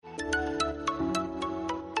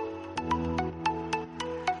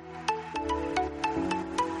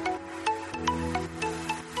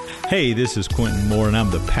Hey, this is Quintin Moore, and I'm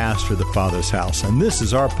the pastor of the Father's House, and this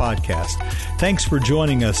is our podcast. Thanks for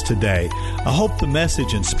joining us today. I hope the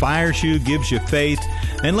message inspires you, gives you faith,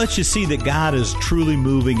 and lets you see that God is truly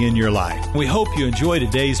moving in your life. We hope you enjoy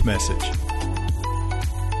today's message.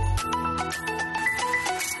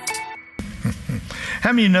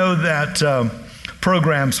 How many of you know that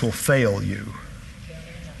programs will fail you?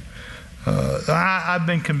 I've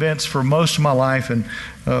been convinced for most of my life and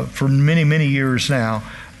for many, many years now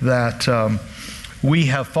that we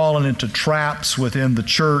have fallen into traps within the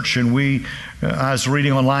church. And I was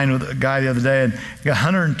reading online with a guy the other day, and you got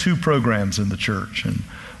 102 programs in the church. And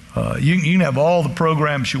you can have all the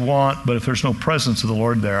programs you want, but if there's no presence of the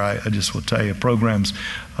Lord there, I just will tell you, programs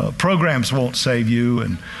won't save you,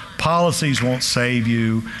 and policies won't save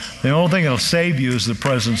you. The only thing that'll save you is the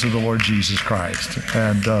presence of the Lord Jesus Christ.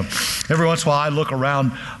 And every once in a while I look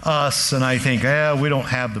around us and I think, we don't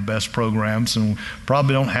have the best programs, and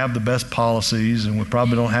probably don't have the best policies, and we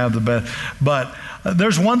probably don't have the best. But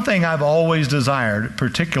there's one thing I've always desired,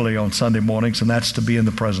 particularly on Sunday mornings, and that's to be in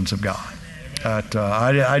the presence of God.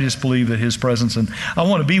 I just believe that His presence, and I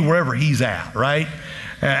want to be wherever He's at, right?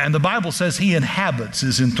 And the Bible says He inhabits,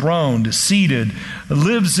 is enthroned, is seated,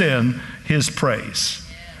 lives in His praise.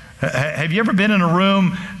 Have you ever been in a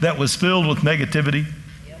room that was filled with negativity?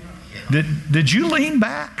 Did you lean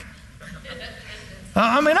back?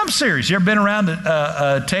 I'm serious. You ever been around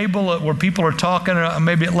a table where people are talking,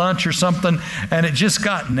 maybe at lunch or something, and it just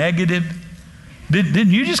got negative?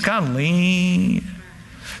 Didn't you just kind of lean?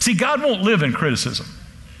 See, God won't live in criticism.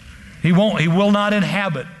 He will not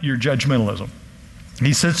inhabit your judgmentalism.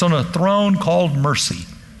 He sits on a throne called mercy.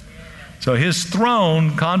 So His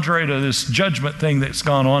throne, contrary to this judgment thing that's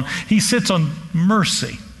gone on, He sits on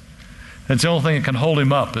mercy. That's the only thing that can hold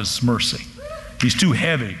Him up is mercy. He's too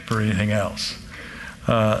heavy for anything else.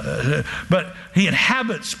 But He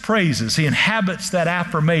inhabits praises. He inhabits that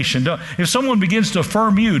affirmation. If someone begins to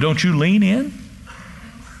affirm you, don't you lean in?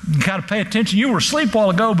 You kind of pay attention. You were asleep a while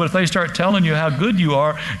ago, but if they start telling you how good you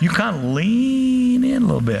are, you kind of lean in a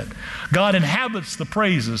little bit. God inhabits the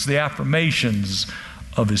praises, the affirmations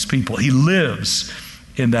of His people. He lives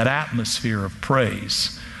in that atmosphere of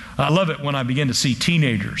praise. I love it when I begin to see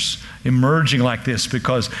teenagers emerging like this,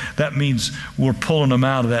 because that means we're pulling them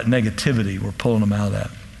out of that negativity. We're pulling them out of that.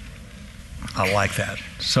 I like that.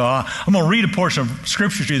 So I'm going to read a portion of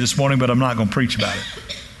Scripture to you this morning, but I'm not going to preach about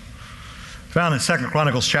it. Found in 2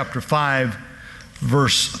 Chronicles chapter 5,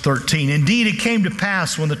 verse 13. Indeed, it came to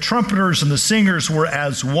pass when the trumpeters and the singers were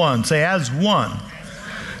as one. Say, as one.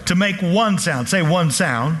 To make one sound. Say, one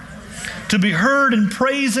sound. To be heard in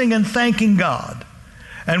praising and thanking God.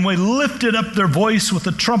 And we lifted up their voice with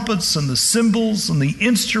the trumpets and the cymbals and the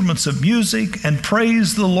instruments of music, and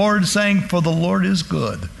praised the Lord, saying, for the Lord is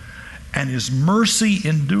good, and His mercy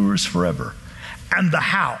endures forever. And the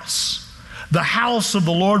house of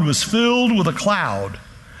the Lord was filled with a cloud,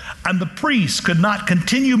 and the priests could not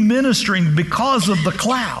continue ministering because of the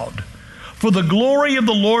cloud, for the glory of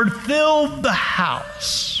the Lord filled the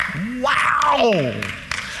house. Wow!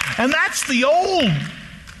 And that's the Old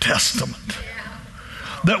Testament.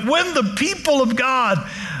 That when the people of God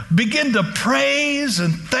begin to praise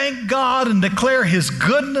and thank God and declare His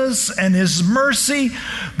goodness and His mercy,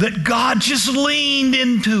 that God just leaned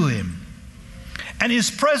into Him. And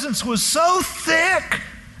His presence was so thick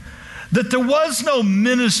that there was no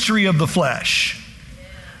ministry of the flesh.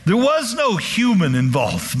 There was no human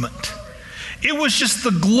involvement. It was just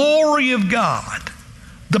the glory of God,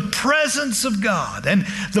 the presence of God. And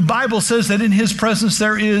the Bible says that in His presence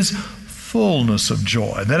there is fullness of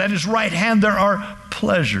joy, that at His right hand there are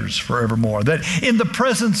pleasures forevermore, that in the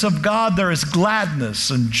presence of God there is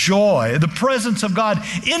gladness and joy. In the presence of God,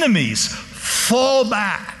 enemies fall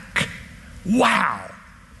back. Wow.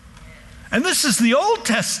 And this is the Old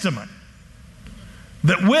Testament,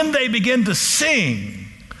 that when they begin to sing,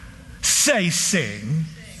 say sing.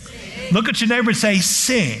 Look at your neighbor and say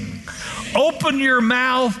sing. Open your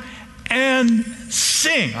mouth and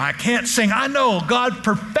sing. I can't sing. I know God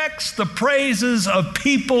perfects the praises of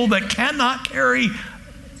people that cannot carry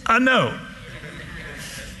a note.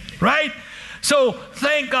 Right? So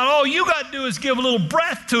thank God. All you got to do is give a little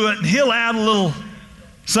breath to it, and He'll add a little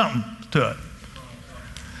something to it.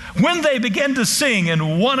 When they begin to sing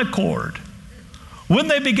in one accord, when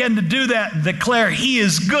they begin to do that and declare He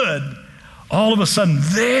is good, all of a sudden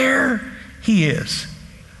there He is.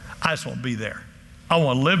 I just want to be there. I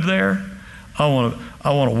want to live there. I want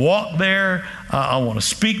to walk there. I want to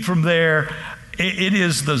speak from there. It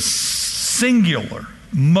is the singular,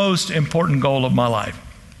 most important goal of my life.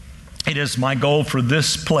 It is my goal for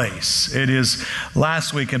this place. It is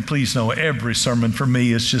last week, and please know every sermon for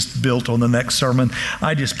me is just built on the next sermon.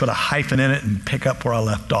 I just put a hyphen in it and pick up where I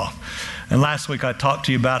left off. And last week I talked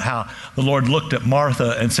to you about how the Lord looked at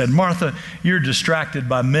Martha and said, Martha, you're distracted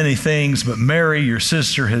by many things, but Mary, your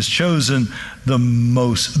sister, has chosen the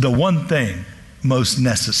one thing most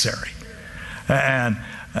necessary. And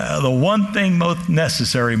the one thing most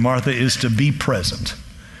necessary, Martha, is to be present.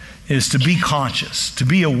 Is to be conscious, to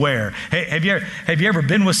be aware. Hey, have you ever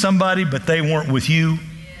been with somebody but they weren't with you?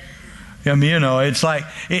 I mean, you know, it's like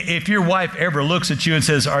if your wife ever looks at you and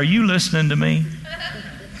says, "Are you listening to me?"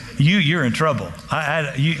 You're in trouble.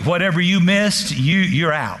 Whatever you missed,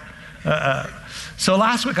 you're out. So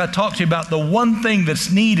last week I talked to you about the one thing that's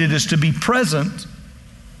needed is to be present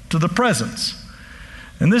to the presence.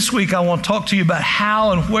 And this week I want to talk to you about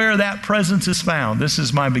how and where that presence is found. This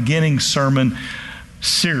is my beginning sermon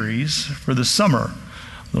series for the summer.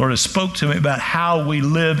 The Lord has spoke to me about how we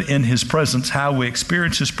live in His presence, how we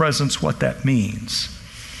experience His presence, what that means.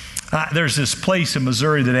 There's this place in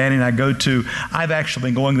Missouri that Annie and I go to. I've actually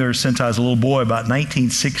been going there since I was a little boy, about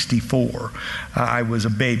 1964. I was a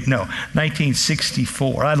baby. No,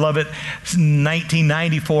 1964. I love it.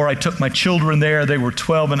 1994, I took my children there. They were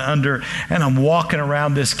 12 and under, and I'm walking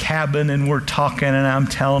around this cabin, and we're talking, and I'm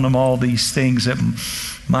telling them all these things that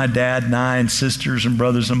my dad and I and sisters and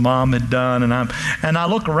brothers and mom had done, and I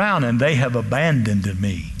look around and they have abandoned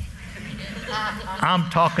me. I'm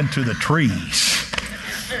talking to the trees.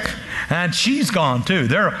 And she's gone too.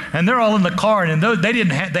 They're all in the car, and they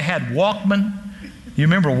had Walkman. You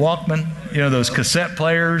remember Walkman? You know, those cassette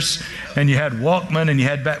players, and you had Walkman,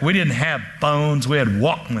 and we didn't have phones, we had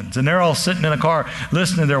Walkmans, and they're all sitting in a car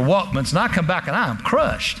listening to their Walkmans, and I come back and I'm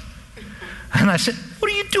crushed. And I said,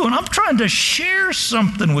 "What are you doing?" "I'm trying to share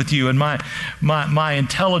something with you." And my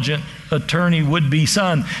intelligent attorney would-be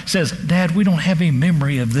son says, "Dad, we don't have any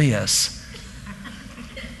memory of this."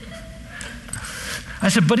 I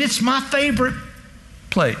said, "But it's my favorite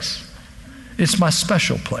place. It's my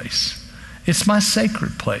special place. It's my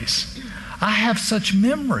sacred place. I have such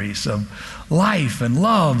memories of life and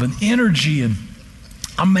love and energy." And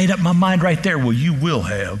I made up my mind right there. Well, you will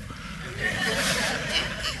have.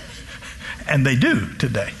 And they do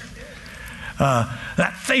today.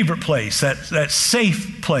 That favorite place, that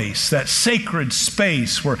safe place, that sacred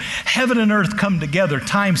space where heaven and earth come together,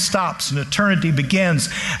 time stops and eternity begins,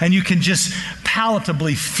 and you can just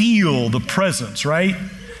palatably feel the presence, right?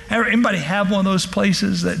 Anybody have one of those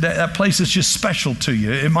places? That place is just special to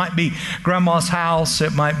you. It might be grandma's house.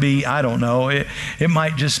 It might be, I don't know. It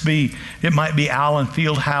might be Allen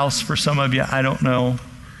Field House for some of you. I don't know.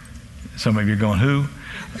 Some of you are going, who?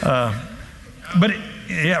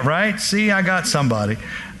 Yeah, right? See, I got somebody.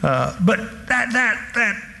 But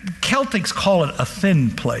that Celtics call it a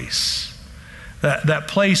thin place. That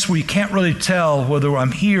place where you can't really tell whether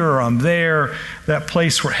I'm here or I'm there. That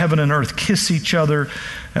place where heaven and earth kiss each other.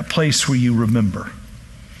 That place where you remember.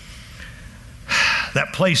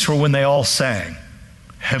 That place where when they all sang,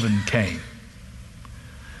 heaven came.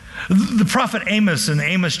 The prophet Amos, in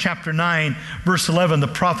Amos chapter 9, verse 11, the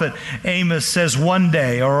prophet Amos says, "One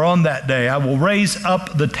day, or on that day, I will raise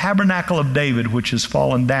up the tabernacle of David, which has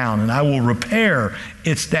fallen down, and I will repair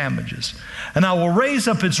its damages. And I will raise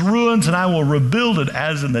up its ruins, and I will rebuild it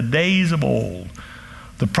as in the days of old."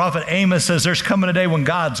 The prophet Amos says there's coming a day when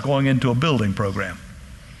God's going into a building program.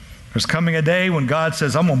 There's coming a day when God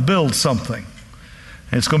says, "I'm going to build something."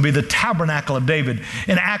 And it's going to be the tabernacle of David.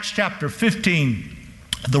 In Acts chapter 15,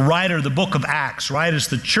 the writer of the book of Acts, right as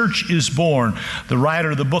the church is born, the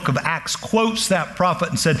writer of the book of Acts quotes that prophet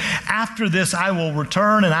and said, "After this I will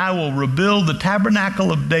return and I will rebuild the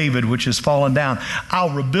tabernacle of David, which has fallen down.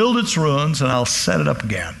 I'll rebuild its ruins and I'll set it up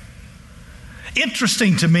again."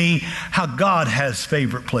 Interesting to me how God has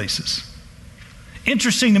favorite places.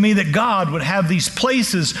 Interesting to me that God would have these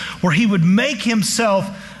places where He would make Himself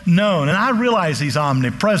known. And I realize He's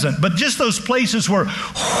omnipresent, but just those places where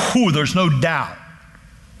there's no doubt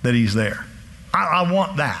that He's there. I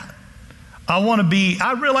want that. I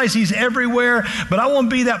realize He's everywhere, but I want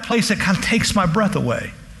to be that place that kind of takes my breath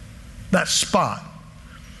away. That spot.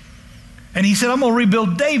 And He said, "I'm going to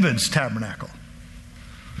rebuild David's tabernacle."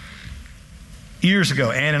 Years ago,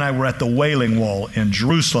 Ann and I were at the Wailing Wall in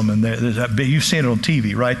Jerusalem, and you've seen it on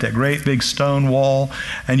TV, right? That great big stone wall,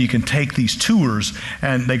 and you can take these tours,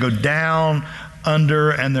 and they go down, under,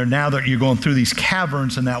 and you're going through these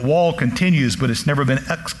caverns, and that wall continues, but it's never been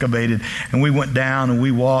excavated. And we went down and we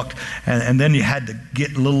walked, and then you had to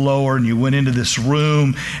get a little lower, and you went into this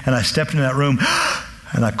room, and I stepped into that room,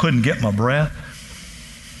 and I couldn't get my breath.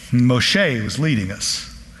 And Moshe was leading us.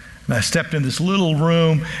 And I stepped in this little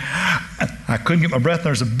room. I couldn't get my breath.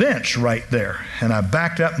 There's a bench right there. And I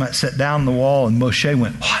backed up and I sat down on the wall, and Moshe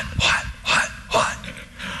went, what?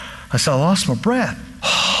 I said, I lost my breath.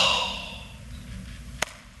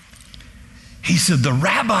 He said, the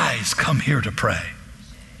rabbis come here to pray,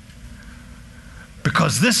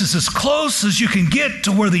 because this is as close as you can get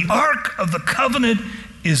to where the Ark of the Covenant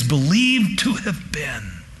is believed to have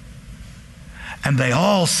been. And they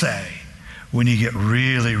all say, when you get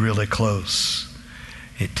really, really close,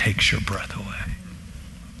 it takes your breath away.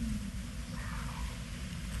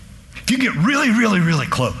 If you get really, really, really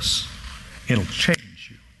close, it'll change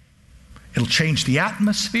you. It'll change the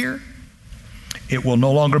atmosphere. It will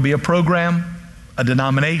no longer be a program, a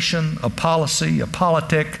denomination, a policy, a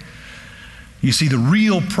politic. You see, the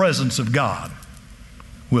real presence of God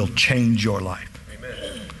will change your life.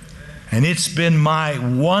 Amen. And it's been my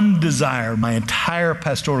one desire, my entire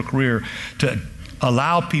pastoral career, to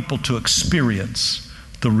allow people to experience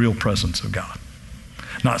the real presence of God.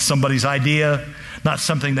 Not somebody's idea, not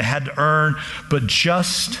something they had to earn, but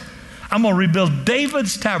just, I'm going to rebuild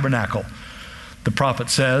David's tabernacle, the prophet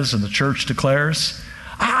says, and the church declares.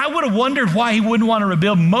 I would have wondered why he wouldn't want to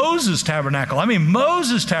rebuild Moses' tabernacle. I mean,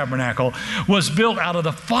 Moses' tabernacle was built out of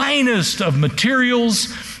the finest of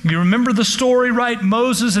materials. You remember the story, right?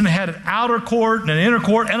 Moses, and had an outer court and an inner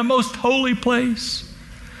court and a most holy place.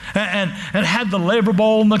 And had the labor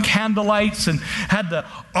bowl and the candlelights and had the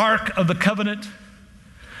Ark of the Covenant.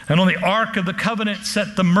 And on the Ark of the Covenant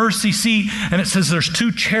set the mercy seat. And it says there's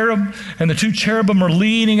two cherub, and the two cherubim are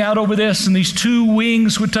leaning out over this, and these two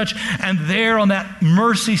wings would touch. And there on that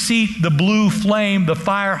mercy seat, the blue flame, the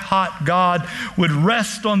fire-hot God, would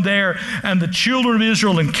rest on there. And the children of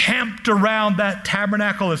Israel encamped around that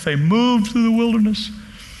tabernacle as they moved through the wilderness.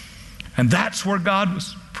 And that's where God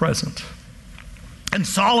was present. And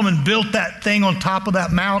Solomon built that thing on top of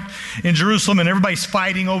that mount in Jerusalem, and everybody's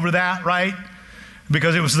fighting over that, right?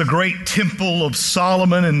 Because it was the great temple of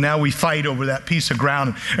Solomon, and now we fight over that piece of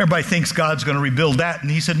ground. And everybody thinks God's going to rebuild that. And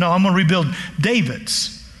he said, no, I'm going to rebuild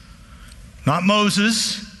David's, not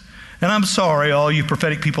Moses. And I'm sorry, all you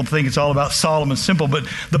prophetic people think it's all about Solomon's temple, but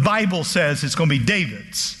the Bible says it's going to be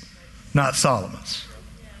David's, not Solomon's.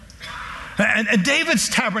 And David's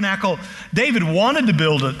tabernacle, David wanted to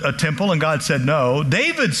build a temple, and God said no.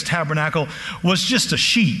 David's tabernacle was just a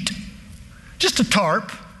sheet, just a tarp.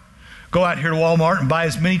 Go out here to Walmart and buy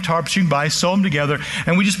as many tarps as you can buy, sew them together,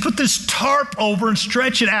 and we just put this tarp over and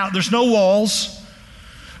stretch it out. There's no walls.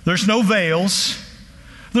 There's no veils.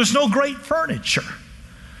 There's no great furniture.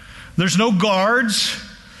 There's no guards.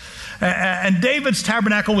 And David's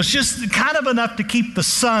tabernacle was just kind of enough to keep the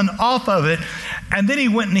sun off of it. And then he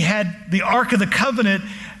went and he had the Ark of the Covenant,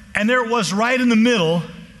 and there it was right in the middle,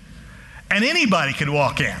 and anybody could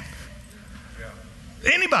walk in.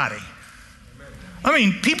 Anybody. I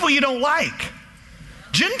mean, people you don't like.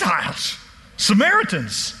 Gentiles,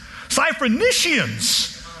 Samaritans,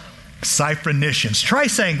 Cypronicians. Try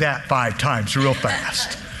saying that 5 times real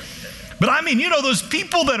fast. But I mean, you know, those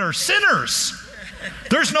people that are sinners.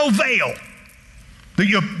 There's no veil.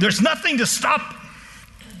 There's nothing to stop.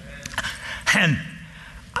 And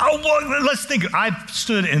let's think. I've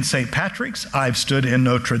stood in St. Patrick's. I've stood in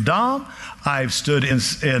Notre Dame. I've stood in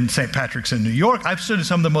St. Patrick's in New York. I've stood in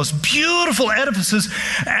some of the most beautiful edifices.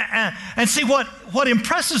 And see, what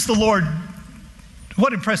impresses the Lord,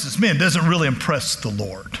 what impresses men doesn't really impress the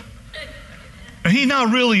Lord. He's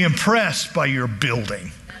not really impressed by your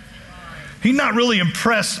building. He's not really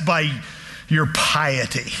impressed by your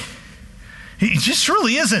piety. He just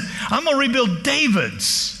really isn't. I'm going to rebuild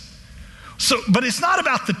David's. But it's not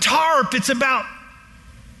about the tarp. It's about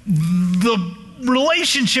the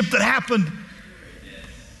relationship that happened.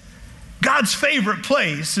 God's favorite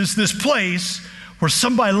place is this place where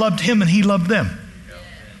somebody loved him and he loved them.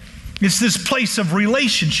 It's this place of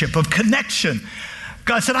relationship, of connection.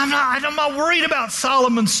 God said, I'm not worried about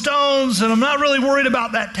Solomon's stones, and I'm not really worried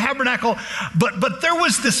about that tabernacle, but there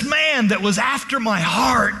was this man that was after my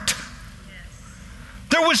heart.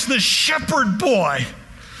 There was this shepherd boy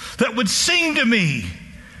that would sing to me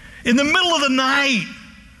in the middle of the night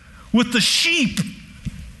with the sheep.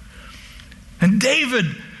 And David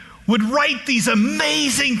would write these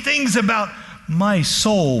amazing things about my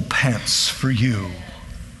soul pants for you.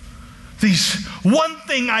 These one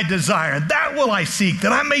thing I desire, that will I seek,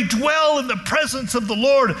 that I may dwell in the presence of the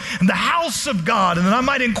Lord in the house of God, and that I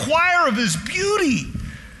might inquire of his beauty.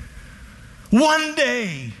 One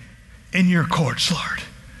day in your courts, Lord,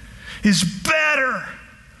 is better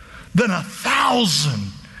than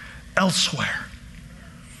 1,000 elsewhere.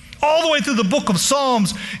 All the way through the book of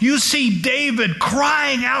Psalms, you see David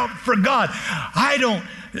crying out for God. I don't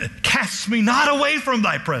cast me not away from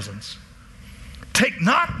thy presence. Take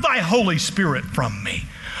not thy Holy Spirit from me,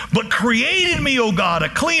 but create in me, O God, a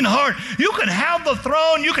clean heart. You can have the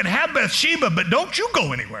throne, you can have Bathsheba, but don't you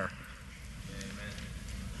go anywhere.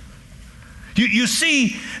 You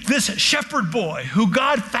see this shepherd boy who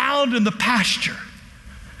God found in the pasture.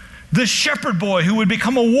 This shepherd boy who would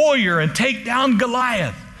become a warrior and take down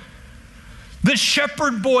Goliath. This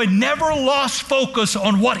shepherd boy never lost focus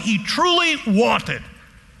on what he truly wanted.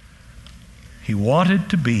 He wanted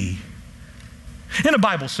to be in a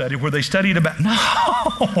Bible study where they studied about, no.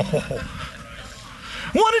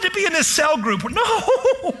 Wanted to be in this cell group. No.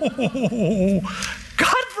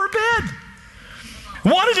 God forbid.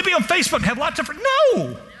 Wanted to be on Facebook and have lots of friends.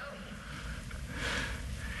 No.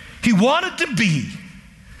 He wanted to be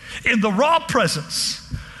in the raw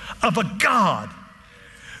presence of a God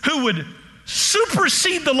who would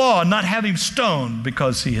supersede the law and not have him stoned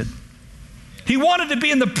because he wanted to be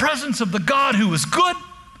in the presence of the God who was good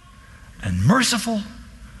and merciful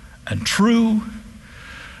and true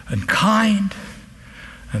and kind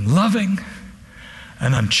and loving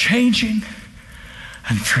and unchanging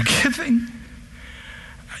and forgiving.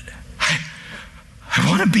 I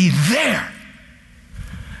want to be there.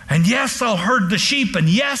 And yes, I'll herd the sheep, and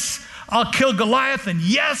yes, I'll kill Goliath, and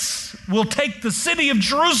yes, we'll take the city of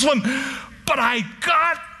Jerusalem, but I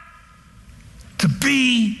got to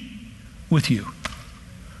be with you.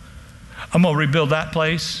 I'm going to rebuild that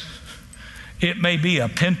place. It may be a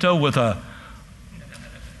Pinto with a,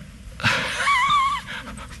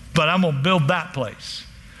 but I'm going to build that place.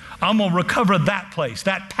 I'm going to recover that place,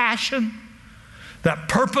 that passion, that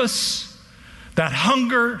purpose, that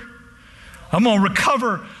hunger. I'm going to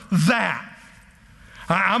recover that.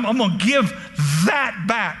 I'm going to give that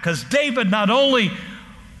back, because David not only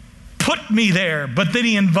put me there, but then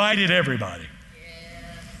he invited everybody.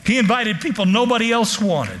 He invited people nobody else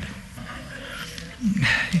wanted.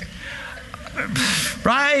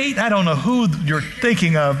 Right? I don't know who you're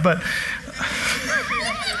thinking of, but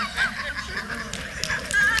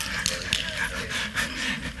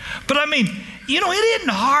I mean, it isn't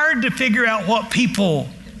hard to figure out what people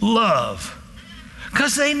love,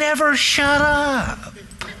 because they never shut up.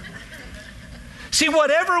 See,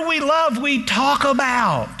 whatever we love, we talk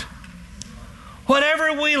about.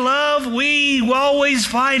 Whatever we love, we always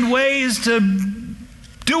find ways to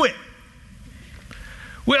do it.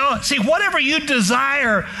 Well, see, whatever you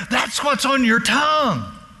desire, that's what's on your tongue.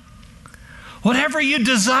 Whatever you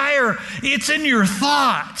desire, it's in your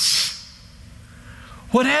thoughts.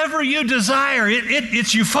 Whatever you desire,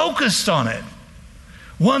 it's you focused on it.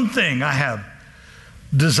 One thing I have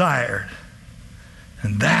desired,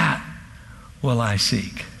 and that will I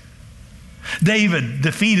seek. David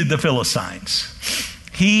defeated the Philistines.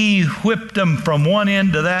 He whipped them from one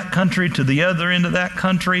end of that country to the other end of that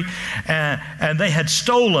country, and they had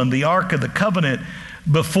stolen the Ark of the Covenant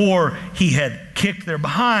before he had kicked their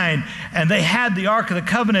behind, and they had the Ark of the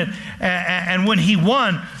Covenant, and when he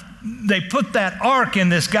won, they put that Ark in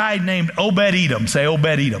this guy named Obed-Edom. Say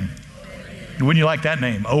Obed-Edom. Wouldn't you like that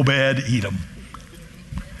name? Obed-Edom.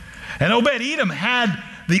 And Obed-Edom had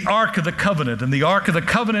the Ark of the Covenant, and the Ark of the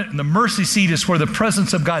Covenant and the mercy seat is where the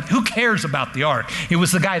presence of God. Who cares about the Ark? It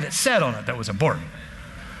was the guy that sat on it that was important.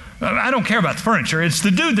 I don't care about the furniture. It's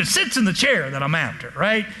the dude that sits in the chair that I'm after,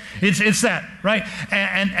 right? It's that, right?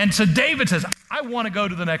 And so David says, I want to go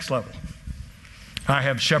to the next level. I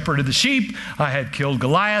have shepherded the sheep. I had killed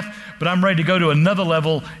Goliath, but I'm ready to go to another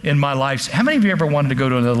level in my life. How many of you ever wanted to go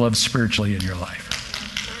to another level spiritually in your life?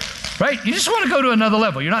 Right? You just want to go to another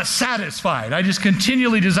level. You're not satisfied. I just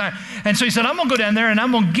continually desire. And so he said, I'm going to go down there and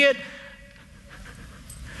I'm going to get.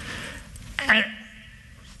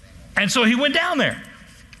 And so he went down there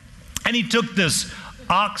and he took this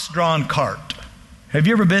ox-drawn cart. Have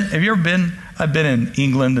you ever been? I've been in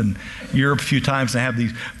England and Europe a few times. They have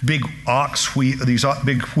these big these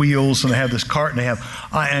big wheels, and they have this cart, and they have.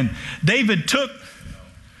 And David took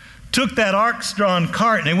that ox-drawn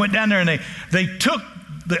cart, and they went down there, and they took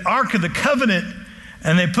the Ark of the Covenant,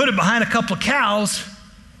 and they put it behind a couple of cows,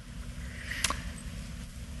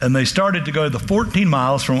 and they started to go the 14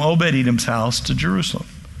 miles from Obed-Edom's house to Jerusalem.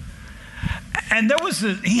 And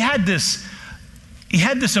he had this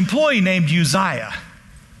employee named Uzziah.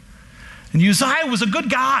 And Uzziah was a good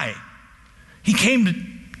guy. He came to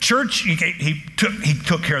church. He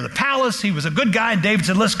took care of the palace. He was a good guy. And David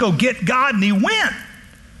said, let's go get God. And he went.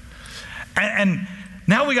 And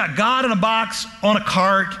now we got God in a box on a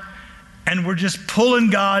cart. And we're just pulling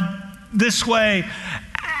God this way.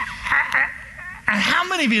 And how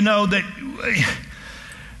many of you know that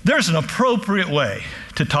there's an appropriate way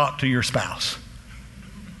to talk to your spouse?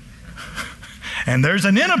 And there's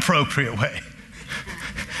an inappropriate way.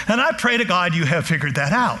 And I pray to God you have figured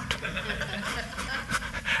that out.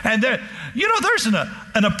 And there, there's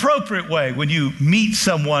an appropriate way when you meet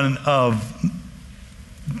someone of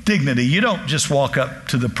dignity. You don't just walk up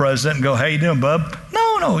to the president and go, "How you doing, bub?"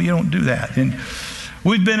 No, you don't do that. And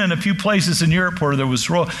we've been in a few places in Europe where there was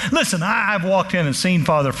listen, I've walked in and seen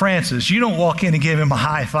Father Francis. You don't walk in and give him a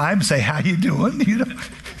high five and say, "How you doing?"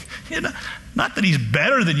 Not that he's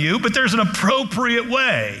better than you, but there's an appropriate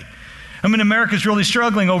way. I mean, America's really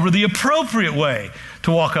struggling over the appropriate way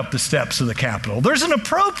to walk up the steps of the Capitol. There's an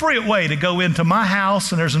appropriate way to go into my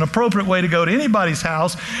house, and there's an appropriate way to go to anybody's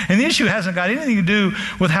house. And the issue hasn't got anything to do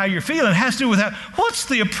with how you're feeling. It has to do with what's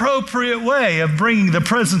the appropriate way of bringing the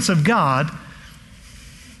presence of God.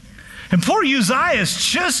 And poor Uzziah is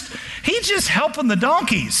he's just helping the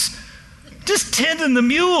donkeys, just tending the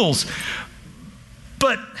mules.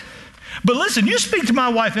 But listen, you speak to my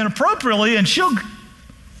wife inappropriately, and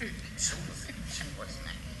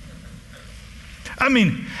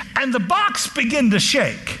and the box began to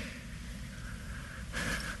shake.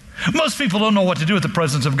 Most people don't know what to do with the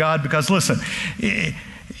presence of God because, listen,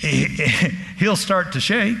 he'll start to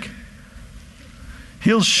shake.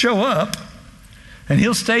 He'll show up, and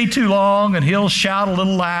he'll stay too long, and he'll shout a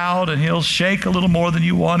little loud, and he'll shake a little more than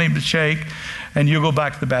you want him to shake, and you'll go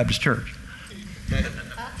back to the Baptist church.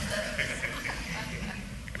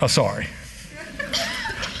 Oh, sorry.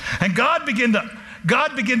 And God began to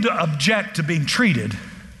object to being treated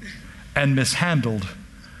and mishandled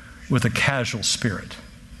with a casual spirit.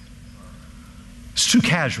 It's too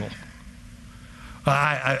casual.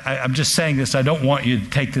 I'm just saying this. I don't want you to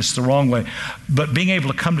take this the wrong way. But being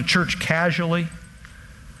able to come to church casually,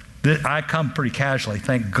 I come pretty casually.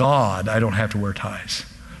 Thank God I don't have to wear ties.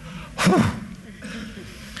 Whew.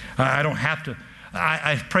 I don't have to.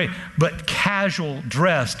 I pray. But casual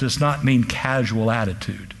dress does not mean casual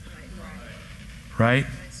attitude. Right?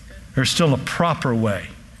 There's still a proper way.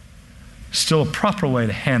 Still a proper way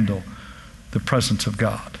to handle the presence of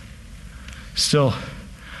God. Still,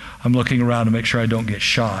 I'm looking around to make sure I don't get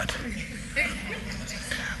shot.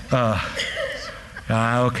 Okay,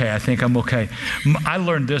 I think I'm okay. I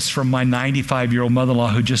learned this from my 95-year-old mother-in-law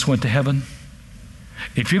who just went to heaven.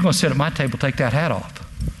 If you're going to sit at my table, take that hat off.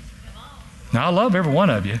 Now, I love every one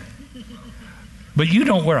of you, but you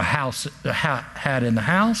don't wear a hat in the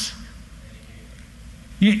house.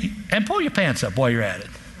 And pull your pants up while you're at it.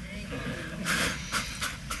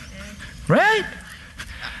 Right?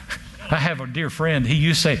 I have a dear friend, he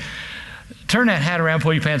used to say, turn that hat around,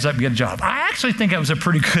 pull your pants up, and get a job. I actually think that was a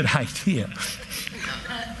pretty good idea.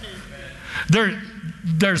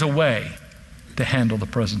 There's a way to handle the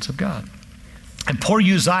presence of God. And poor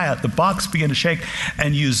Uzziah, the box began to shake,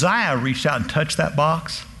 and Uzziah reached out and touched that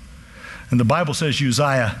box. And the Bible says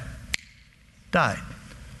Uzziah died.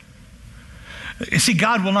 You see,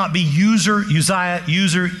 God will not be Uzziah,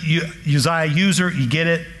 user, you get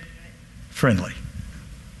it? Friendly.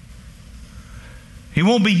 He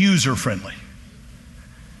won't be user friendly.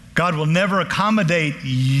 God will never accommodate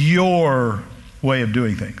your way of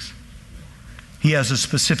doing things. He has a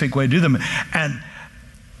specific way to do them. And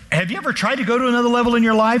have you ever tried to go to another level in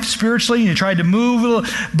your life spiritually, and you tried to move a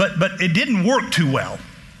little, but it didn't work too well?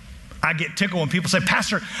 I get tickled when people say,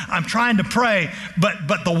 "Pastor, I'm trying to pray,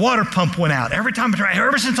 but the water pump went out. Every time I try,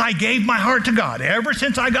 ever since I gave my heart to God, ever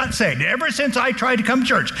since I got saved, ever since I tried to come to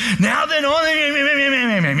church, now then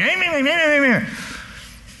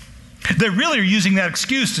they really are using that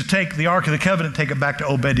excuse to take the Ark of the Covenant, take it back to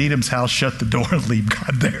Obed-Edom's house, shut the door, and leave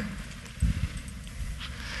God there.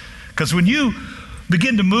 Because when you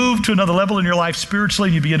begin to move to another level in your life spiritually,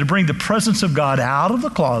 you begin to bring the presence of God out of the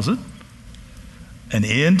closet and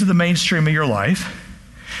into the mainstream of your life,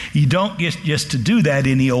 you don't get just to do that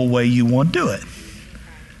any old way you want to do it.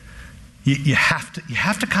 You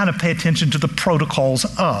have to kind of pay attention to the protocols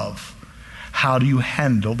of how do you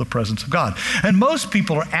handle the presence of God. And most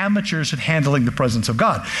people are amateurs at handling the presence of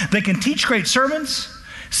God. They can teach great sermons,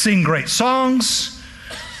 sing great songs,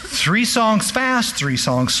 3 songs fast, 3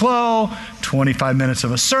 songs slow, 25 minutes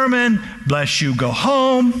of a sermon, bless you, go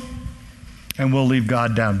home, and we'll leave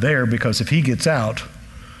God down there, because if he gets out,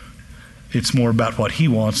 it's more about what he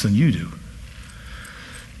wants than you do.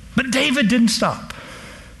 But David didn't stop.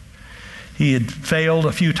 He had failed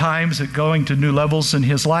a few times at going to new levels in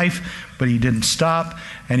his life, but he didn't stop,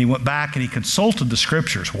 and he went back and he consulted the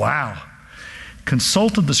scriptures. Wow.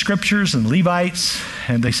 Consulted the scriptures and Levites,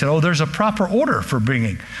 and they said, oh, there's a proper order for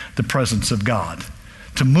bringing the presence of God,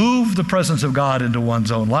 to move the presence of God into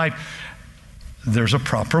one's own life. there's a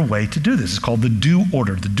proper way to do this. It's called the due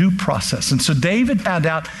order, the due process. And so David found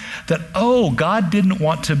out that, God didn't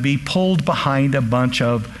want to be pulled behind a bunch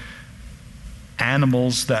of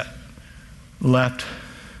animals that left.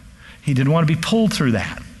 He didn't want to be pulled through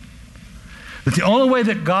that. That the only way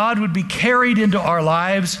that God would be carried into our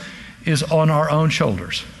lives is on our own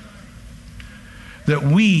shoulders. That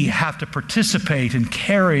we have to participate in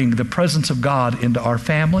carrying the presence of God into our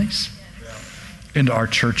families, into our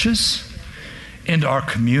churches, into our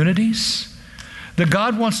communities. That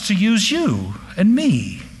God wants to use you and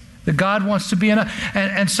me. That God wants to be in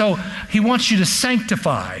and so He wants you to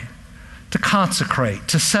sanctify, to consecrate,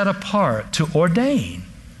 to set apart, to ordain.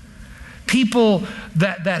 People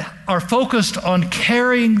that are focused on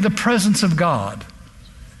carrying the presence of God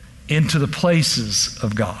into the places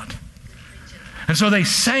of God. And so they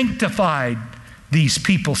sanctified these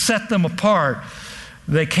people, set them apart.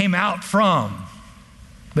 They came out from,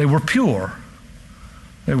 they were pure.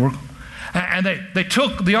 And they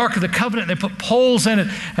took the Ark of the Covenant and they put poles in it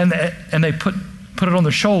and they put it on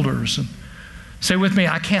their shoulders. And say with me,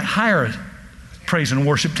 I can't hire a praise and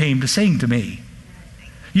worship team to sing to me.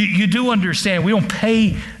 You do understand, we don't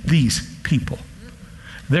pay these people.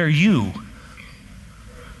 They're you.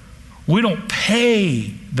 We don't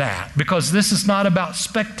pay that because this is not about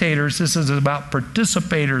spectators. This is about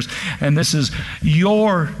participators. And this is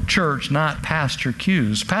your church, not Pastor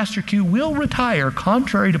Q's. Pastor Q will retire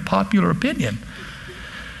contrary to popular opinion.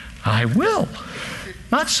 I will.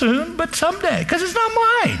 Not soon, but someday, because it's not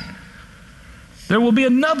mine. There will be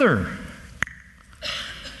another.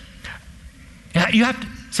 You have to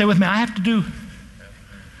say with me,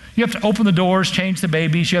 you have to open the doors, change the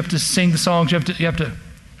babies, you have to sing the songs, you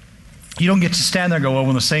don't get to stand there and go, well,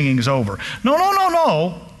 when the singing is over.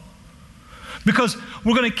 No. Because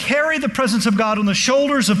we're going to carry the presence of God on the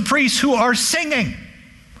shoulders of priests who are singing.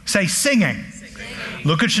 Say singing.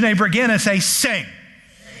 Look at your neighbor again and say sing.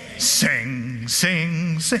 Sing.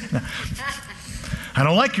 No. I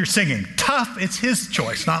don't like your singing. Tough, it's his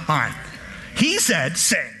choice, not mine. He said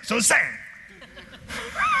sing, so sing.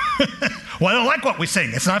 Well, I don't like what we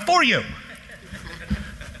sing. It's not for you.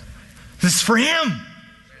 This is for him.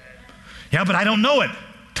 Yeah, but I don't know it.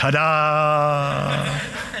 Ta-da!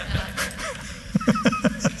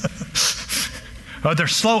 Oh, they're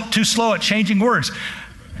too slow at changing words.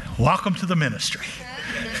 Welcome to the ministry.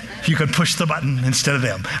 You can push the button instead of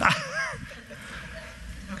them.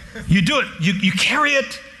 You do it. You carry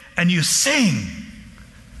it and you sing.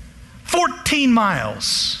 14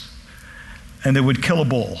 miles. And they would kill a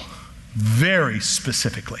bull. Very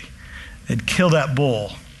specifically. They'd kill that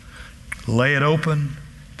bull, lay it open,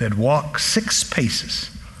 they'd walk 6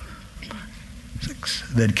 paces.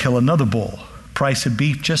 6. They'd kill another bull. Price of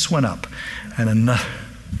beef just went up. And another.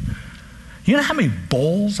 You know how many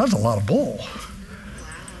bulls? That's a lot of bull.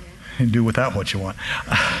 You can do with that what you want.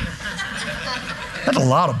 That's a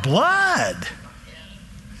lot of blood.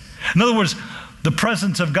 In other words, the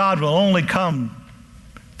presence of God will only come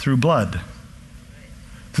through blood.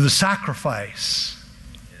 Through the sacrifice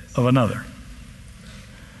of another.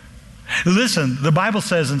 Listen, the Bible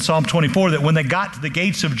says in Psalm 24 that when they got to the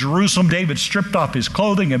gates of Jerusalem, David stripped off his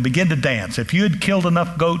clothing and began to dance. If you had killed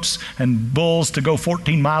enough goats and bulls to go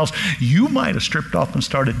 14 miles, you might have stripped off and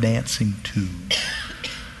started dancing too.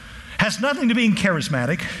 Has nothing to being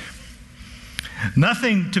charismatic,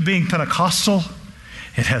 nothing to being Pentecostal.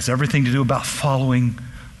 It has everything to do about following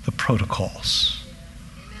the protocols.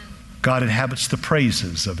 God inhabits the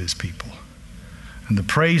praises of his people. And the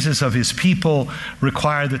praises of his people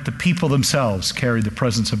require that the people themselves carry the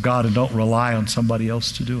presence of God and don't rely on somebody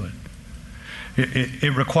else to do it.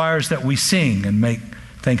 It requires that we sing and make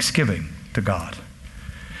thanksgiving to God.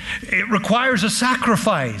 It requires a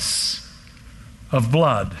sacrifice of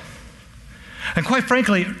blood. And quite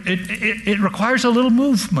frankly, it requires a little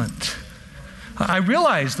movement. I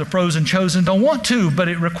realize the frozen chosen don't want to, but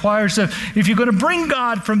it requires that if you're going to bring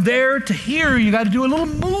God from there to here, you got to do a little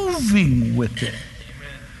moving with it.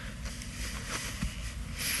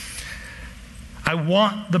 I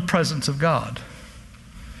want the presence of God.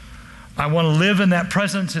 I want to live in that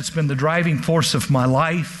presence. It's been the driving force of my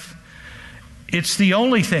life. It's the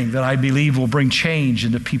only thing that I believe will bring change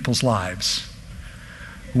into people's lives.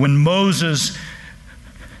 When Moses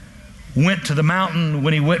went to the mountain,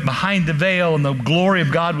 when he went behind the veil and the glory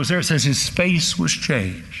of God was there, it says his face was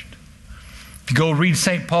changed. If you go read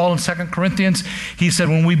St. Paul in 2 Corinthians, he said,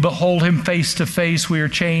 when we behold him face to face, we are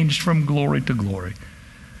changed from glory to glory.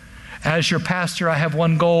 As your pastor, I have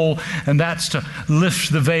one goal, and that's to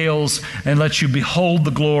lift the veils and let you behold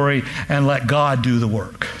the glory and let God do the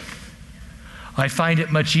work. I find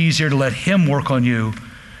it much easier to let him work on you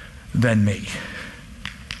than me.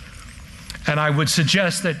 And I would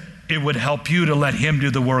suggest that it would help you to let him do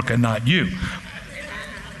the work and not you.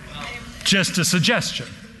 Just a suggestion.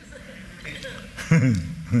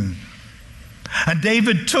 And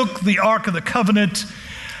David took the Ark of the Covenant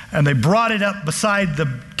and they brought it up beside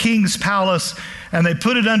the king's palace and they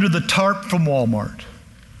put it under the tarp from Walmart.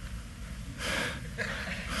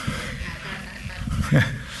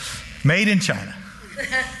 Made in China.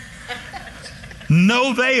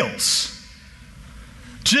 No veils.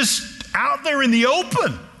 Just out there in the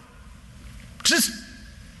open. Just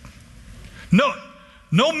no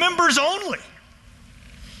members only.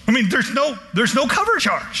 I mean, there's no cover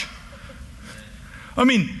charge. I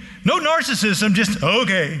mean, no narcissism, just,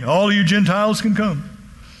 okay, all you Gentiles can come.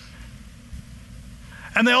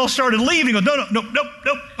 And they all started leaving. No,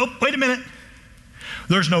 wait a minute.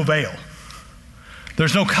 There's no veil.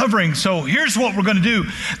 There's no covering. So here's what we're going to do.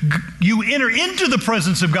 You enter into the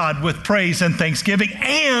presence of God with praise and thanksgiving,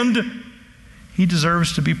 and he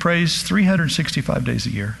deserves to be praised 365 days a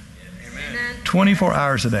year. Amen. 24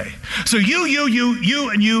 hours a day. So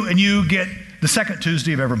you get the second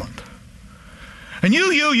Tuesday of every month. And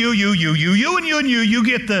you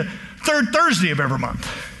get the third Thursday of every month.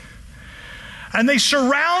 And they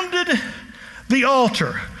surrounded the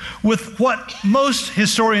altar with what most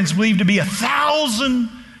historians believe to be 1,000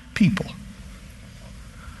 people.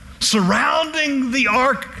 Surrounding the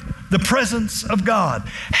ark, the presence of God.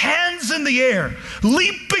 Hands in the air,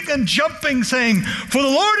 leaping and jumping, saying, "For the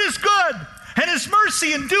Lord is good, and his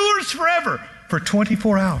mercy endures forever," for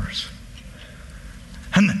 24 hours.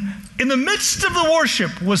 And in the midst of the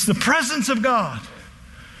worship was the presence of God.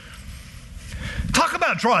 Talk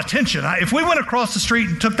about draw attention. If we went across the street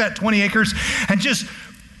and took that 20 acres and just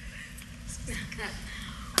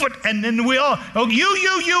and then we all,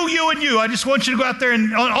 you, and you. I just want you to go out there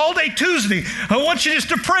and on all day Tuesday, I want you just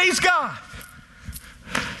to praise God.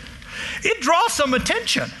 It draws some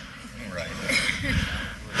attention. Right.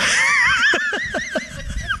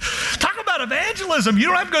 Talk about evangelism. You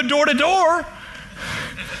don't have to go door to door.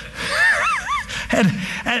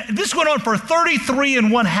 And this went on for 33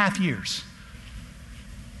 and one half years.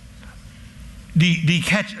 Do you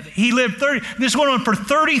catch? He lived 30. This went on for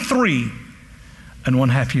 33 and one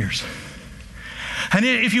half years. And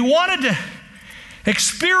if you wanted to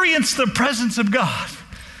experience the presence of God,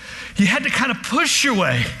 you had to kind of push your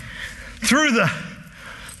way through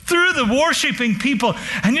the worshiping people.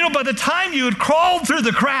 And you know, by the time you had crawled through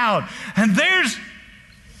the crowd, and there's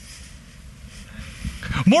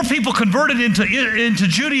more people converted into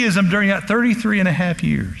Judaism during that 33 and a half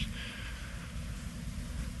years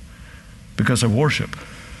because of worship.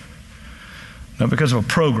 Not because of a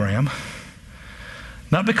program.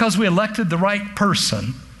 Not because we elected the right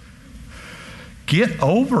person. Get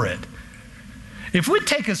over it. If we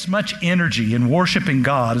take as much energy in worshiping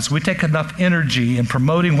God as we take enough energy in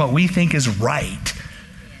promoting what we think is right,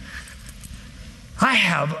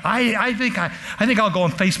 I think I'll go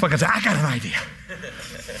on Facebook and say, I got an idea.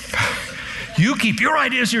 You keep your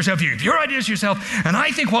ideas to yourself, you keep your ideas to yourself, and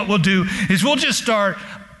I think what we'll do is we'll just start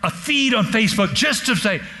a feed on Facebook just to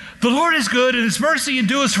say, the Lord is good and his mercy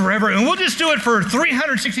endures forever, and we'll just do it for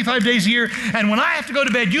 365 days a year, and when I have to go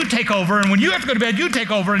to bed, you take over, and when you have to go to bed, you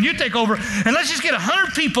take over, and you take over, and let's just get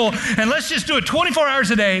 100 people, and let's just do it 24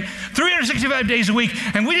 hours a day, 365 days a week,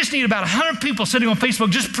 and we just need about 100 people sitting on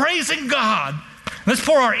Facebook just praising God. Let's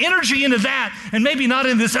pour our energy into that, and maybe not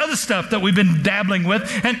in this other stuff that we've been dabbling with.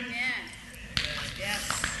 And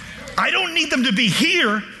I don't need them to be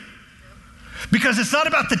here, because it's not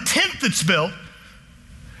about the tent that's built.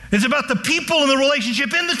 It's about the people and the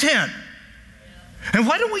relationship in the tent. And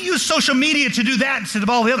why don't we use social media to do that instead of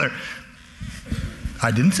all the other?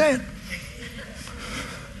 I didn't say it.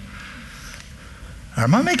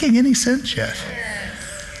 Am I making any sense yet?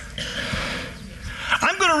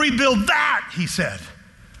 I'm going to rebuild that, he said.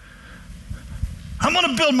 I'm going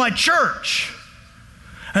to build my church.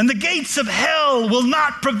 And the gates of hell will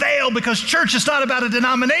not prevail, because church is not about a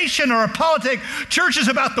denomination or a politic. Church is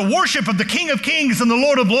about the worship of the King of Kings and the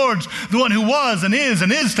Lord of Lords, the one who was and is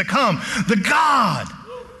to come, the God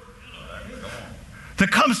that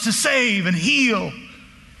comes to save and heal.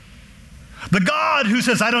 The God who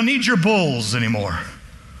says, I don't need your bulls anymore.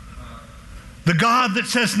 The God that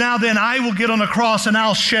says, now then, I will get on a cross and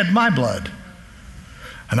I'll shed my blood.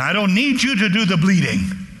 And I don't need you to do the bleeding.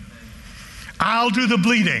 I'll do the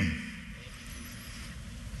bleeding,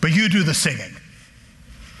 but you do the singing.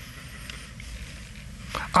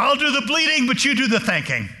 I'll do the bleeding, but you do the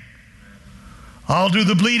thanking. I'll do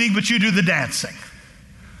the bleeding, but you do the dancing.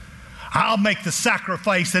 I'll make the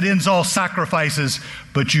sacrifice that ends all sacrifices,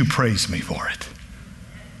 but you praise me for it.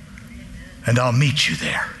 And I'll meet you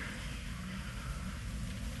there.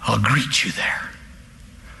 I'll greet you there.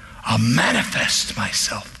 I'll manifest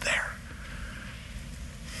myself there.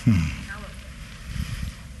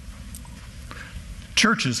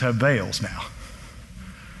 Churches have veils now.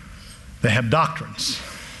 They have doctrines.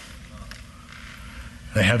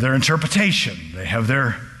 They have their interpretation. They have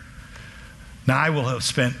their... Now, I will have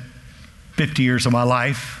spent 50 years of my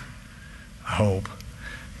life, I hope,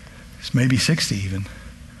 maybe 60 even,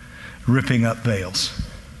 ripping up veils.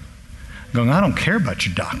 Going, I don't care about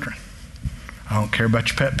your doctrine. I don't care about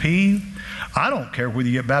your pet peeve. I don't care whether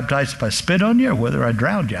you get baptized if I spit on you or whether I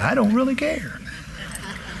drowned you. I don't really care.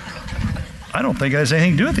 I don't think it has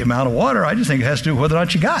anything to do with the amount of water. I just think it has to do with whether or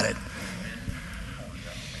not you got it.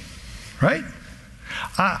 Right?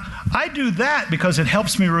 I do that because it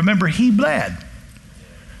helps me remember he bled.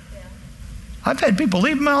 I've had people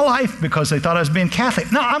leave my life because they thought I was being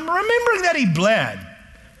Catholic. No, I'm remembering that he bled.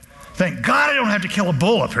 Thank God I don't have to kill a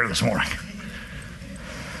bull up here this morning.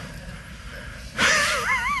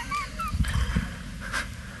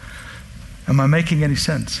 Am I making any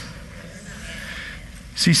sense?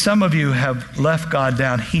 See, some of you have left God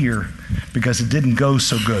down here because it didn't go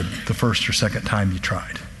so good the first or second time you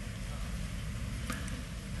tried.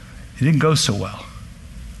 It didn't go so well.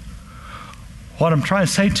 What I'm trying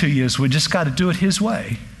to say to you is we just got to do it his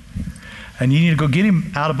way. And you need to go get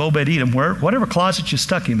him out of Obed-Edom, whatever closet you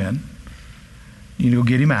stuck him in. You need to go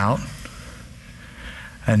get him out.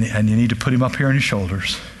 And you need to put him up here on your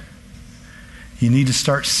shoulders. You need to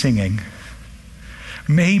start singing.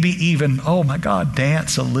 Maybe even, oh my God,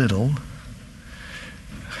 dance a little.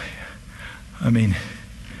 I mean,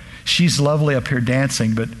 she's lovely up here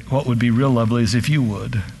dancing, but what would be real lovely is if you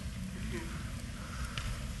would.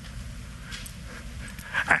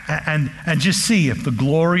 And just see if the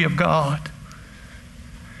glory of God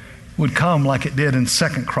would come like it did in 2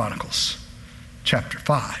 Chronicles chapter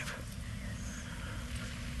 5.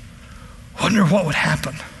 Wonder what would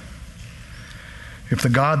happen if the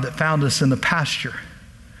God that found us in the pasture,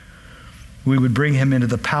 we would bring him into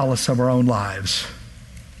the palace of our own lives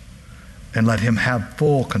and let him have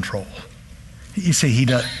full control. You see, he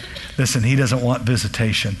doesn't want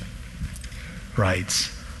visitation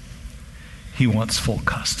rights. He wants full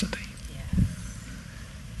custody.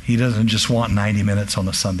 He doesn't just want 90 minutes on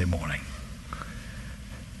a Sunday morning.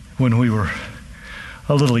 When we were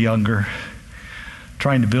a little younger,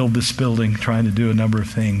 trying to build this building, trying to do a number of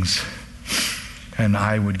things, and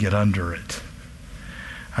I would get under it.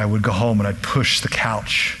 I would go home and I'd push the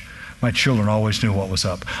couch. My children always knew what was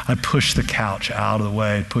up. I'd push the couch out of the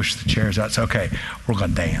way, push the chairs out, say, okay, we're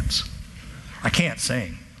going to dance. I can't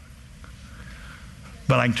sing,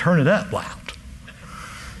 but I can turn it up loud.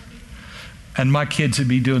 And my kids would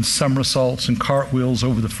be doing somersaults and cartwheels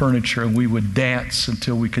over the furniture, and we would dance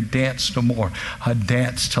until we could dance no more. I'd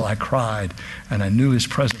dance till I cried, and I knew his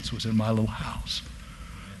presence was in my little house.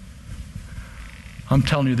 I'm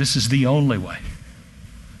telling you, this is the only way.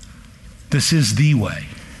 This is the way.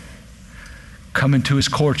 Come into his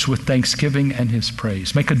courts with thanksgiving and his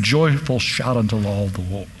praise. Make a joyful shout unto all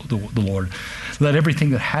the Lord. Let everything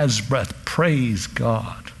that has breath praise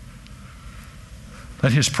God.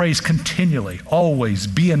 Let his praise continually, always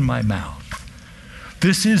be in my mouth.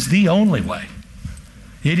 This is the only way.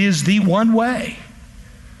 It is the one way.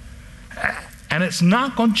 And it's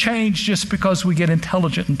not going to change just because we get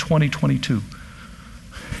intelligent in 2022.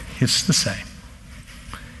 It's the same.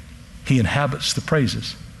 He inhabits the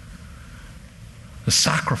praises, the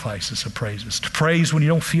sacrifices of praises, to praise when you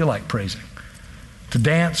don't feel like praising, to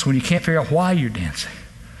dance when you can't figure out why you're dancing.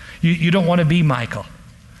 You don't want to be Michael.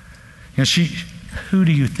 You know, who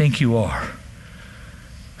do you think you are?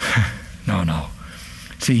 No.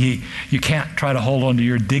 See, you can't try to hold on to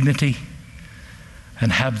your dignity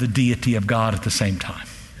and have the deity of God at the same time.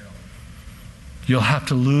 You'll have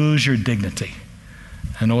to lose your dignity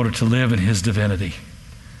in order to live in his divinity.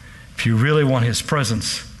 If you really want his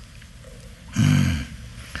presence,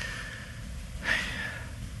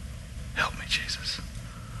 help me, Jesus.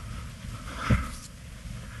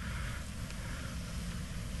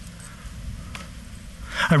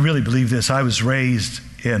 I really believe this. I was raised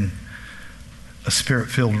in a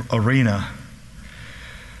spirit-filled arena,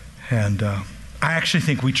 and I actually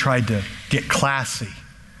think we tried to get classy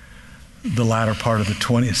the latter part of the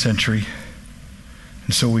 20th century,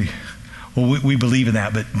 and so we believe in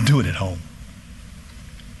that, but do it at home.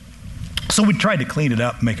 So we tried to clean it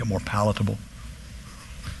up and make it more palatable,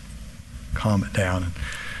 calm it down,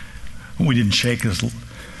 and we didn't shake as.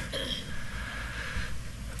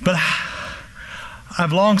 But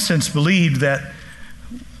I've long since believed that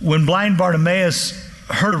when blind Bartimaeus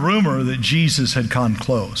heard a rumor that Jesus had come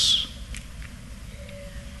close,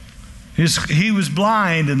 He was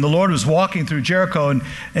blind, and the Lord was walking through Jericho,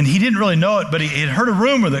 and he didn't really know it, but he had heard a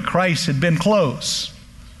rumor that Christ had been close.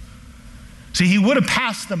 See, he would have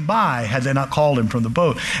passed them by had they not called him from the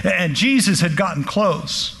boat. And Jesus had gotten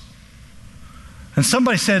close. And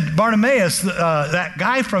somebody said, Bartimaeus, that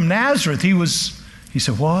guy from Nazareth, he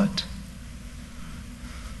said, what?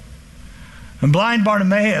 And blind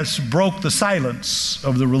Bartimaeus broke the silence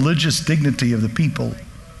of the religious dignity of the people.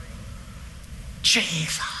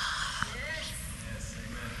 Jesus,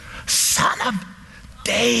 Son of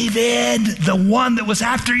David, the one that was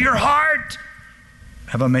after your heart.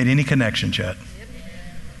 Have I made any connections yet?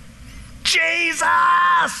 Jesus,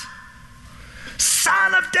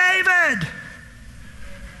 Son of David,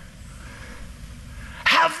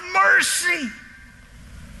 have mercy.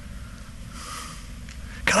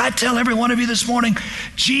 Can I tell every one of you this morning,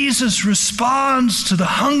 Jesus responds to the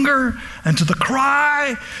hunger and to the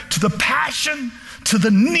cry, to the passion, to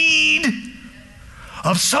the need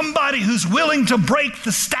of somebody who's willing to break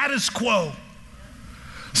the status quo.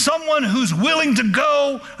 Someone who's willing to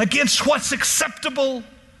go against what's acceptable.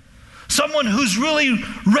 Someone who's really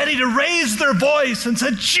ready to raise their voice and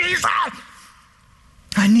say, Jesus,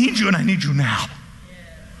 I need you, and I need you now.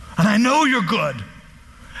 And I know you're good.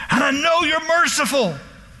 And I know you're merciful.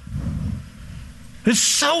 It's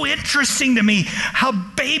so interesting to me how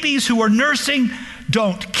babies who are nursing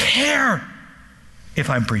don't care if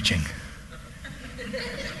I'm preaching.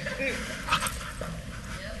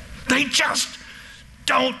 They just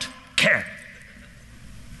don't care.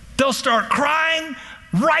 They'll start crying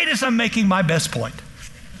right as I'm making my best point.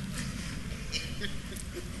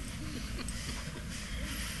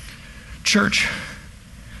 Church,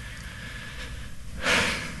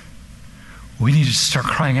 we need to start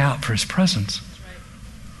crying out for his presence.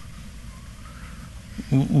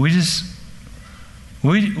 We just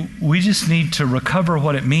need to recover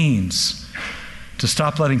what it means to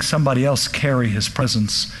stop letting somebody else carry his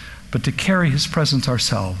presence, but to carry his presence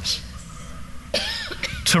ourselves.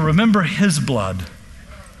 To remember his blood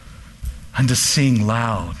and to sing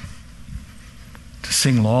loud, to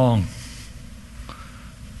sing long.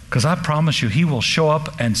 Because I promise you, he will show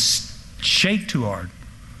up and shake too hard,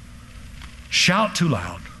 shout too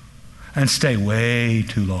loud, and stay way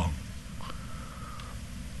too long.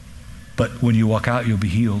 But when you walk out, you'll be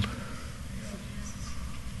healed.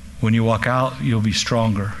 When you walk out, you'll be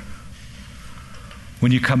stronger.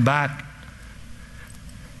 When you come back,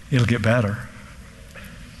 it'll get better.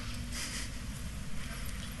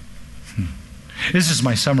 This is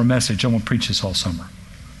my summer message. I'm going to preach this all summer.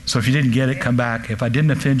 So if you didn't get it, come back. If I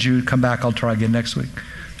didn't offend you, come back. I'll try again next week.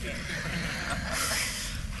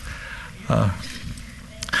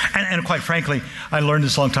 And quite frankly, I learned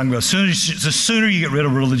this a long time ago. The sooner you get rid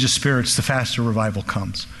of religious spirits, the faster revival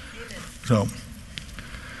comes. So,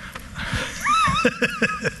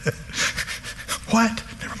 what?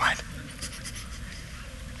 Never mind.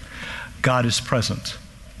 God is present.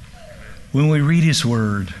 When we read his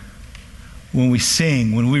word, when we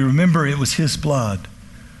sing, when we remember it was his blood,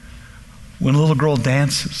 when a little girl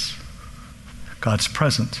dances, God's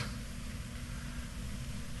present.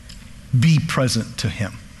 Be present to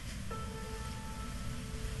him.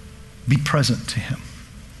 Be present to him.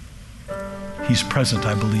 He's present,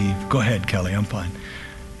 I believe. Go ahead, Kelly, I'm fine.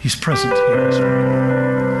 He's present here as well.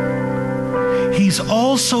 He's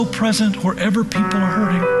also present wherever people are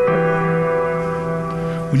hurting.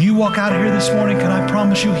 When you walk out of here this morning, can I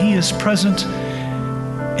promise you he is present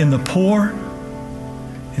in the poor,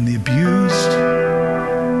 in the abused,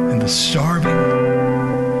 in the starving,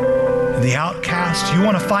 in the outcast. You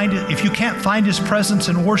want to find it? If you can't find his presence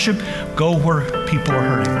in worship, go where people are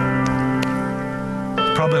hurting.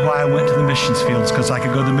 Probably why I went to the missions fields, because I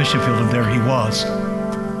could go to the mission field and there he was.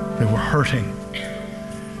 They were hurting.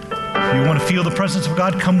 If you want to feel the presence of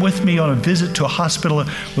God, come with me on a visit to a hospital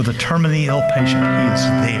with a terminally ill patient. He is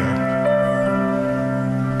there.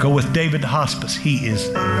 Go with David to hospice. He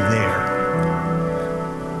is there.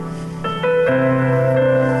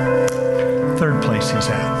 Third place he's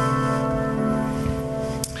at.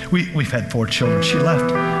 We've had 4 children. She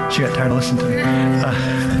left. She got tired of listening to me.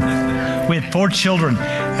 We had 4 children,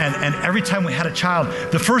 and every time we had a child,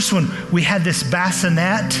 the first one, we had this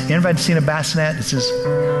bassinet. Anybody seen a bassinet? It's this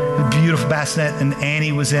beautiful bassinet, and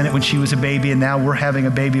Annie was in it when she was a baby, and now we're having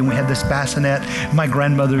a baby, and we had this bassinet. My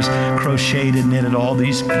grandmother's crocheted and knitted all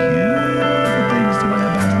these beautiful things to my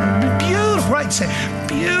bassinet. Beautiful, right? Say,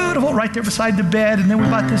 beautiful, right there beside the bed. And then we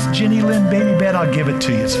bought this Jenny Lynn baby bed. I'll give it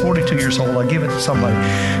to you. It's 42 years old. I'll give it to somebody.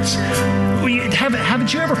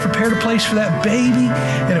 Haven't you ever prepared a place for that baby?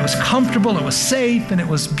 And it was comfortable, it was safe, and it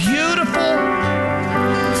was beautiful.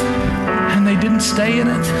 And they didn't stay in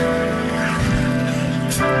it.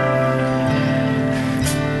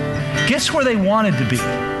 Guess where they wanted to be?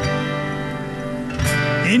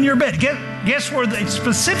 In your bed. Guess where they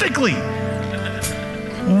specifically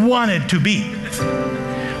wanted to be?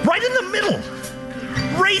 Right in the middle.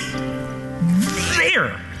 Right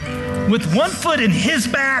there. With one foot in his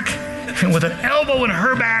back and with an elbow in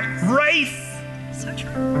her back. Right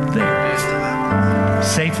there.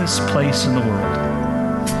 Safest place in the world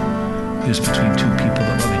is between two people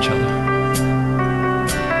that love each other.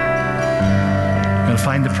 Going to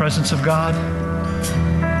find the presence of God?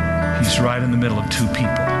 He's right in the middle of two people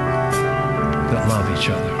that love each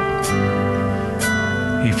other.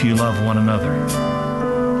 If you love one another,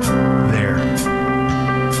 there.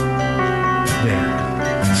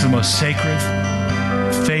 It's the most sacred,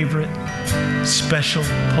 favorite, special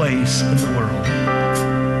place in the world.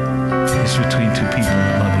 It's between two people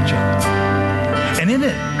that love each other. And isn't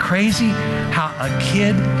it crazy how a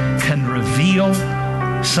kid can reveal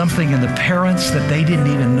something in the parents that they didn't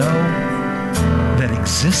even know that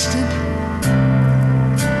existed?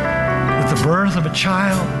 That the birth of a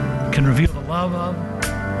child can reveal the love of?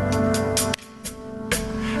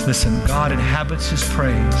 Listen, God inhabits His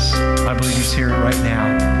praise. I believe He's here right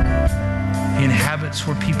now. He inhabits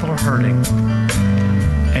where people are hurting.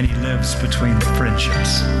 And He lives between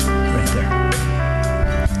friendships. Right there.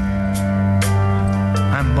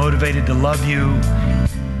 I'm motivated to love you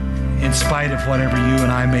in spite of whatever you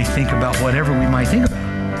and I may think about whatever we might think about.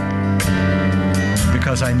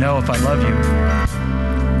 Because I know if I love you,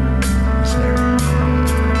 He's there.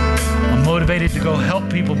 I'm motivated to go help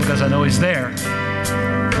people because I know He's there.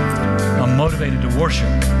 I'm motivated to worship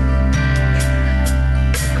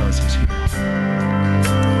because He's here.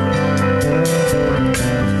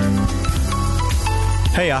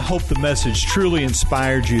 Hey, I hope the message truly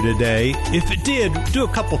inspired you today. If it did, do a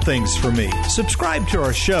couple things for me. Subscribe to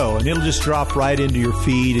our show, and it'll just drop right into your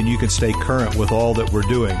feed, and you can stay current with all that we're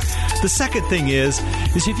doing. The second thing is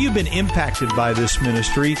if you've been impacted by this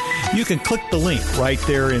ministry, you can click the link right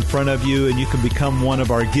there in front of you, and you can become one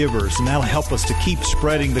of our givers, and that'll help us to keep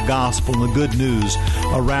spreading the gospel and the good news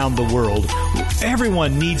around the world.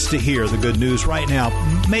 Everyone needs to hear the good news right now,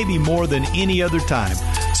 maybe more than any other time.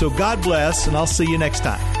 So God bless, and I'll see you next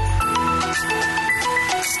time.